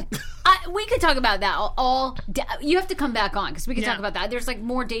 Anyway, we could talk about that all you have to come back on because we could Yeah. talk about that. There's like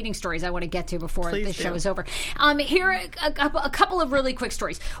more dating stories I want to get to before Please this do. show is over. Here are a couple of really quick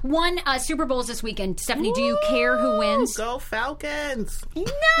stories. One, Super Bowl's this weekend. Stephanie, do you care who wins? Go Falcons.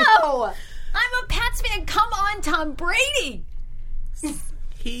 No! I'm a Pats fan. Come on, Tom Brady.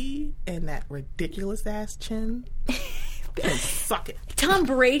 He and that ridiculous ass chin can suck it. Tom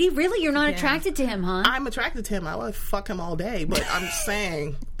Brady? Really? You're not attracted to him, huh? I'm attracted to him. I would fuck him all day, but I'm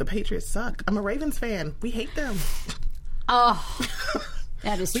saying the Patriots suck. I'm a Ravens fan. We hate them. Oh,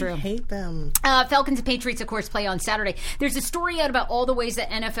 that is We true. hate them. Falcons and Patriots, of course, play on Saturday. There's a story out about all the ways that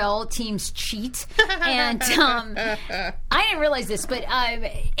NFL teams cheat, and I didn't realize this, but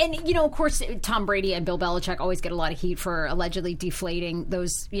and you know, of course, Tom Brady and Bill Belichick always get a lot of heat for allegedly deflating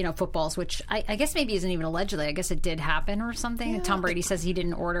those footballs, which I guess maybe isn't even allegedly. I guess it did happen or something. And Tom Brady says he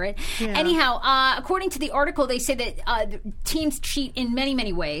didn't order it. Yeah. Anyhow, according to the article, they say that teams cheat in many,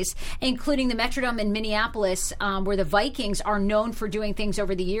 many ways, including the Metrodome in Minneapolis, where the Vikings are known for doing things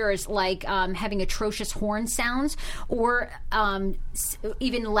over the years, like having atrocious horn sounds or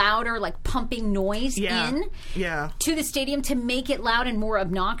even louder, like pumping noise in to the stadium to make it loud and more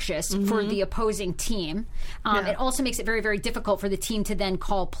obnoxious for the opposing team. It also makes it very, very difficult for the team to then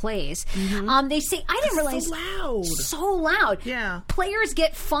call plays. They say, I didn't realize... So loud. Yeah. Players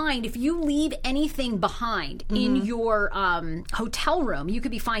get fined if you leave anything behind in your hotel room. You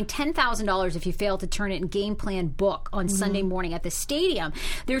could be fined $10,000 if you fail to turn it in game plan book on Sunday morning at the stadium.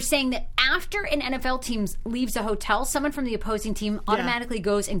 They're saying that after an NFL team leaves a hotel, someone from the opposing team automatically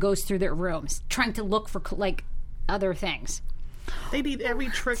goes through their rooms, trying to look for like other things. They need every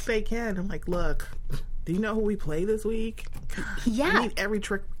trick they can. I'm like, look, do you know who we play this week? Yeah. We need every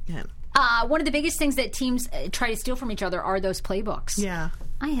trick we can. One of the biggest things that teams try to steal from each other are those playbooks. Yeah.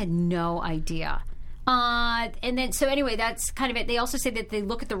 I had no idea. And then, so anyway, that's kind of it. They also say that they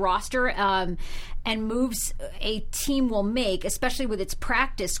look at the roster and moves a team will make, especially with its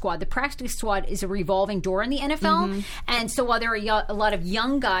practice squad. The practice squad is a revolving door in the NFL. And so while there are a lot of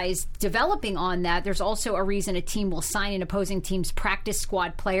young guys developing on that, there's also a reason a team will sign an opposing team's practice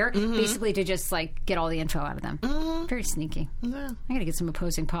squad player, basically to just like get all the info out of them. Very sneaky. Yeah. I got to get some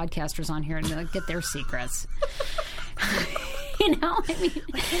opposing podcasters on here and like, get their secrets. You know, I mean,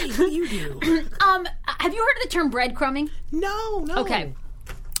 Hey, what do you do? have you heard of the term breadcrumbing? No. Okay.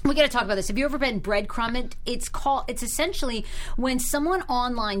 We got to talk about this. Have you ever been breadcrumbed? It's essentially when someone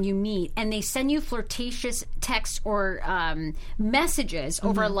online you meet and they send you flirtatious texts or messages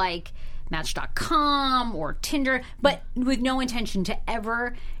over like Match.com or Tinder, but with no intention to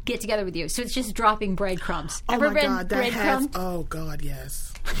ever get together with you. So it's just dropping breadcrumbs. Oh Ever my been God, that has. breadcrumbed? Oh God,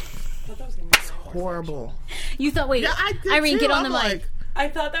 yes. Horrible. You thought, wait, Yeah, I did Irene, too. get on I'm the mic. like, I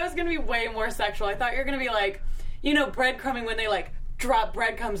thought that was going to be way more sexual. I thought you were going to be like, you know, breadcrumbing when they like drop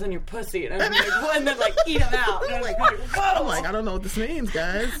breadcrumbs in your pussy and, I'm like, and then like eat them out. And I'm like, whoa. I'm like, I don't know what this means,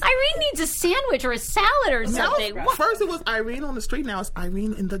 guys. Irene needs a sandwich or a salad or something. Now, first it was Irene on the street, now it's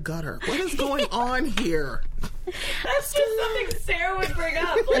Irene in the gutter. What is going on here? That's just something Sarah would bring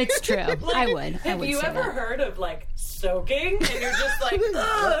up. Like, It's true. I would. I have would you say ever that. heard of like soaking? And you're just like,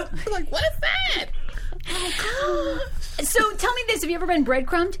 ugh. Like, what is that? So tell me this: have you ever been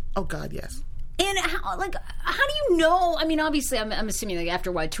breadcrumbed? Oh God, yes. And how do you know? I mean, obviously, I'm assuming like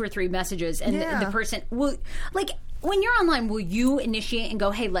after what 2 or 3 messages, and Yeah. the person will like when you're online, will you initiate and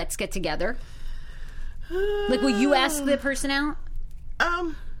go, "Hey, let's get together"? Like, will you ask the person out?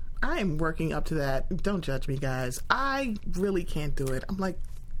 I am working up to that. Don't judge me, guys. I really can't do it. I'm like,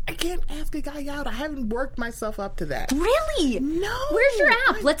 I can't ask a guy out. I haven't worked myself up to that. Really? No. Where's your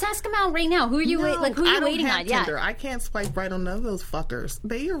app? Let's ask him out right now. Who are you No, like? Who are I you don't waiting have on? Tinder. Yeah. I can't swipe right on none of those fuckers.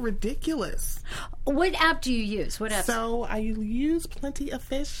 They are ridiculous. What app do you use? What app? So I use Plenty of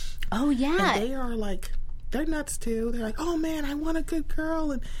Fish. Oh yeah. And they are like, they're nuts too. They're like, oh man, I want a good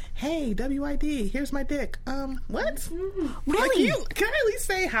girl, and hey, WID, here's my dick. What? Really? Like, can I at least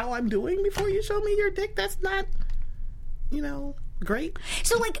say how I'm doing before you show me your dick? That's not, great.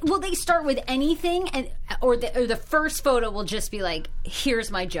 So, like, will they start with anything, or the first photo will just be like,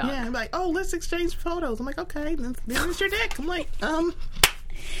 "Here's my junk." Yeah, I'm like, oh, let's exchange photos. I'm like, okay, then here's your dick. I'm like,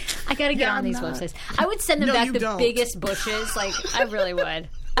 I gotta get Yeah, on I'm these not. websites. I would send them No, back you the don't. biggest bushes. Like, I really would.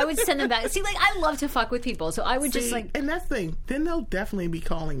 I would send them back. See, like, I love to fuck with people, so I would just see, like. and that's the thing. Then they'll definitely be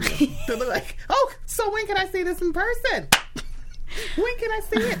calling me. They'll be like, oh, so when can I see this in person? When can I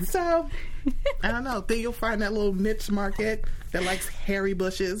see it? So, I don't know. Then you'll find that little niche market that likes hairy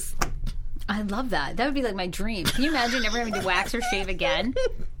bushes. I love that. That would be like my dream. Can you imagine never having to wax or shave again?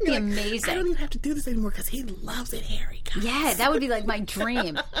 It'd be Like, amazing. I don't even have to do this anymore because he loves it hairy. Guys. Yeah, that would be like my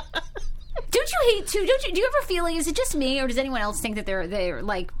dream. Don't you hate too? Do you ever feel like, is it just me, or does anyone else think that they're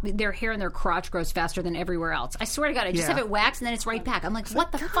like their hair and their crotch grows faster than everywhere else? I swear to God, I just Yeah. have it waxed and then it's right back. I'm like,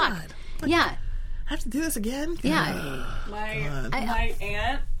 what the God. fuck? Yeah, I have to do this again? yeah. My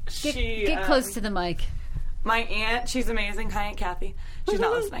aunt, she Get close to the mic. My aunt, she's amazing. Hi, Aunt Kathy. She's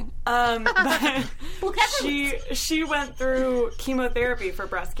not listening. But she went through chemotherapy for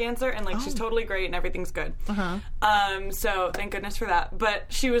breast cancer, and like she's totally great and everything's good. So thank goodness for that. But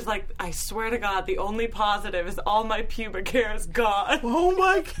she was like, I swear to God, the only positive is all my pubic hair is gone. Oh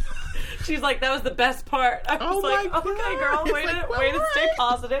my God. She's like, that was the best part. I was Oh like, my okay, God. girl, It's way like, to way to stay what?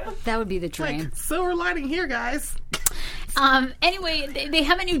 positive. That would be the dream. Like, silver lining here, guys. Anyway, they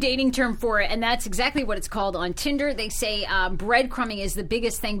have a new dating term for it, and that's exactly what it's called on Tinder. They say breadcrumbing is the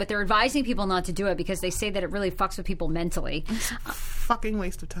biggest thing, but they're advising people not to do it because they say that it really fucks with people mentally. Fucking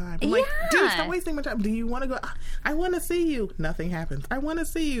waste of time. I'm like, Yeah. dude, stop wasting my time. Do you want to go? I want to see you. Nothing happens. I want to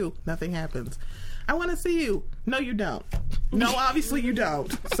see you. Nothing happens. I want to see you. No, you don't. No, obviously you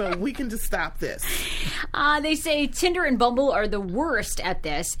don't. So we can just stop this. They say Tinder and Bumble are the worst at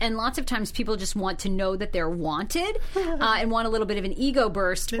this, and lots of times people just want to know that they're wanted and want a little bit of an ego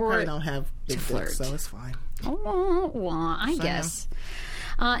burst. They probably don't have big flirt. dicks, so it's fine. I guess.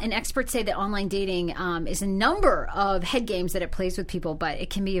 And experts say that online dating is a number of head games that it plays with people, but it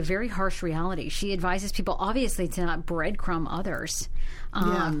can be a very harsh reality. She advises people, obviously, to not breadcrumb others.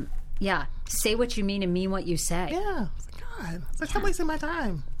 Yeah. Say what you mean and mean what you say. Yeah. It's like, God. It's like, stop wasting my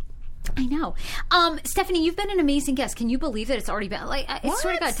time. I know. Stephanie, you've been an amazing guest. Can you believe that it's already been? Like, I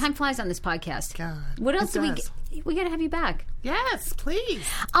swear to God, time flies on this podcast. God, what else it do does. we got to have you back? Yes, please.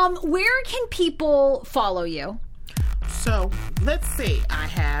 Where can people follow you? So, let's see. I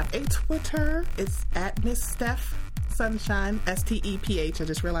have a Twitter. It's at Miss Steph Sunshine, STEPH. I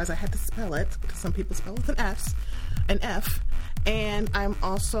just realized I had to spell it because some people spell it with an S. an F. And I'm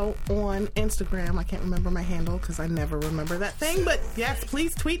also on Instagram. I can't remember my handle because I never remember that thing. But yes,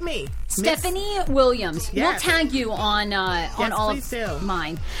 please tweet me. Stephanie Williams. Yes. We'll tag you on all of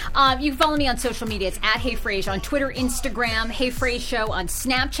mine. You can follow me on social media. It's at Hey Frase on Twitter, Instagram, Hey Frase Show on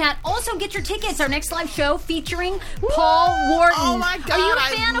Snapchat. Also, get your tickets. Our next live show featuring Paul Wharton. Oh my God. Are you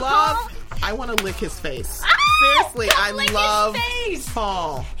a fan of Paul? I want to lick his face. Seriously, I love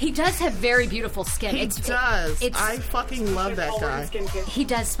Paul. He does have very beautiful skin. He does. I fucking love that guy. He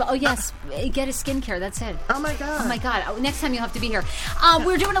does. Oh, yes. Get his skincare. That's it. Oh, my God. Oh, my God. Next time you'll have to be here.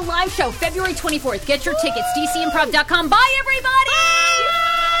 We're doing a live show February 24th. Get your tickets. DCimprov.com. Bye, everybody.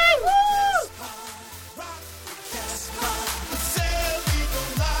 Bye. Woo!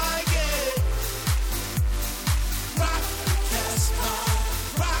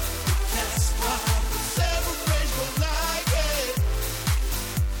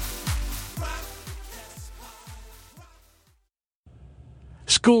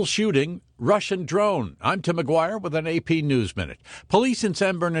 School shooting, Russian drone. I'm Tim McGuire with an AP News Minute. Police in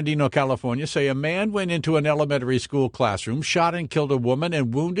San Bernardino, California say a man went into an elementary school classroom, shot and killed a woman,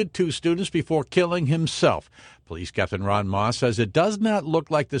 and wounded 2 students before killing himself. Police Captain Ron Moss says it does not look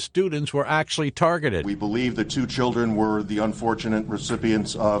like the students were actually targeted. We believe the 2 children were the unfortunate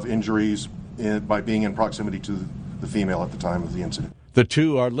recipients of injuries by being in proximity to the female at the time of the incident. The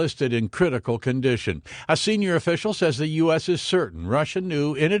 2 are listed in critical condition. A senior official says the U.S. is certain Russia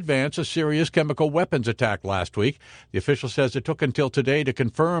knew in advance a serious chemical weapons attack last week. The official says it took until today to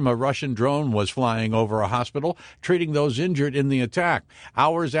confirm a Russian drone was flying over a hospital, treating those injured in the attack.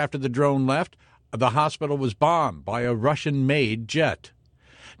 Hours after the drone left, the hospital was bombed by a Russian-made jet.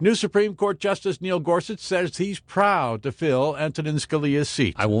 New Supreme Court Justice Neil Gorsuch says he's proud to fill Antonin Scalia's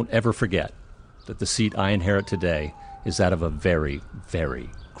seat. I won't ever forget that the seat I inherit today is that of a very, very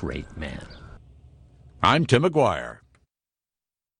great man. I'm Tim McGuire.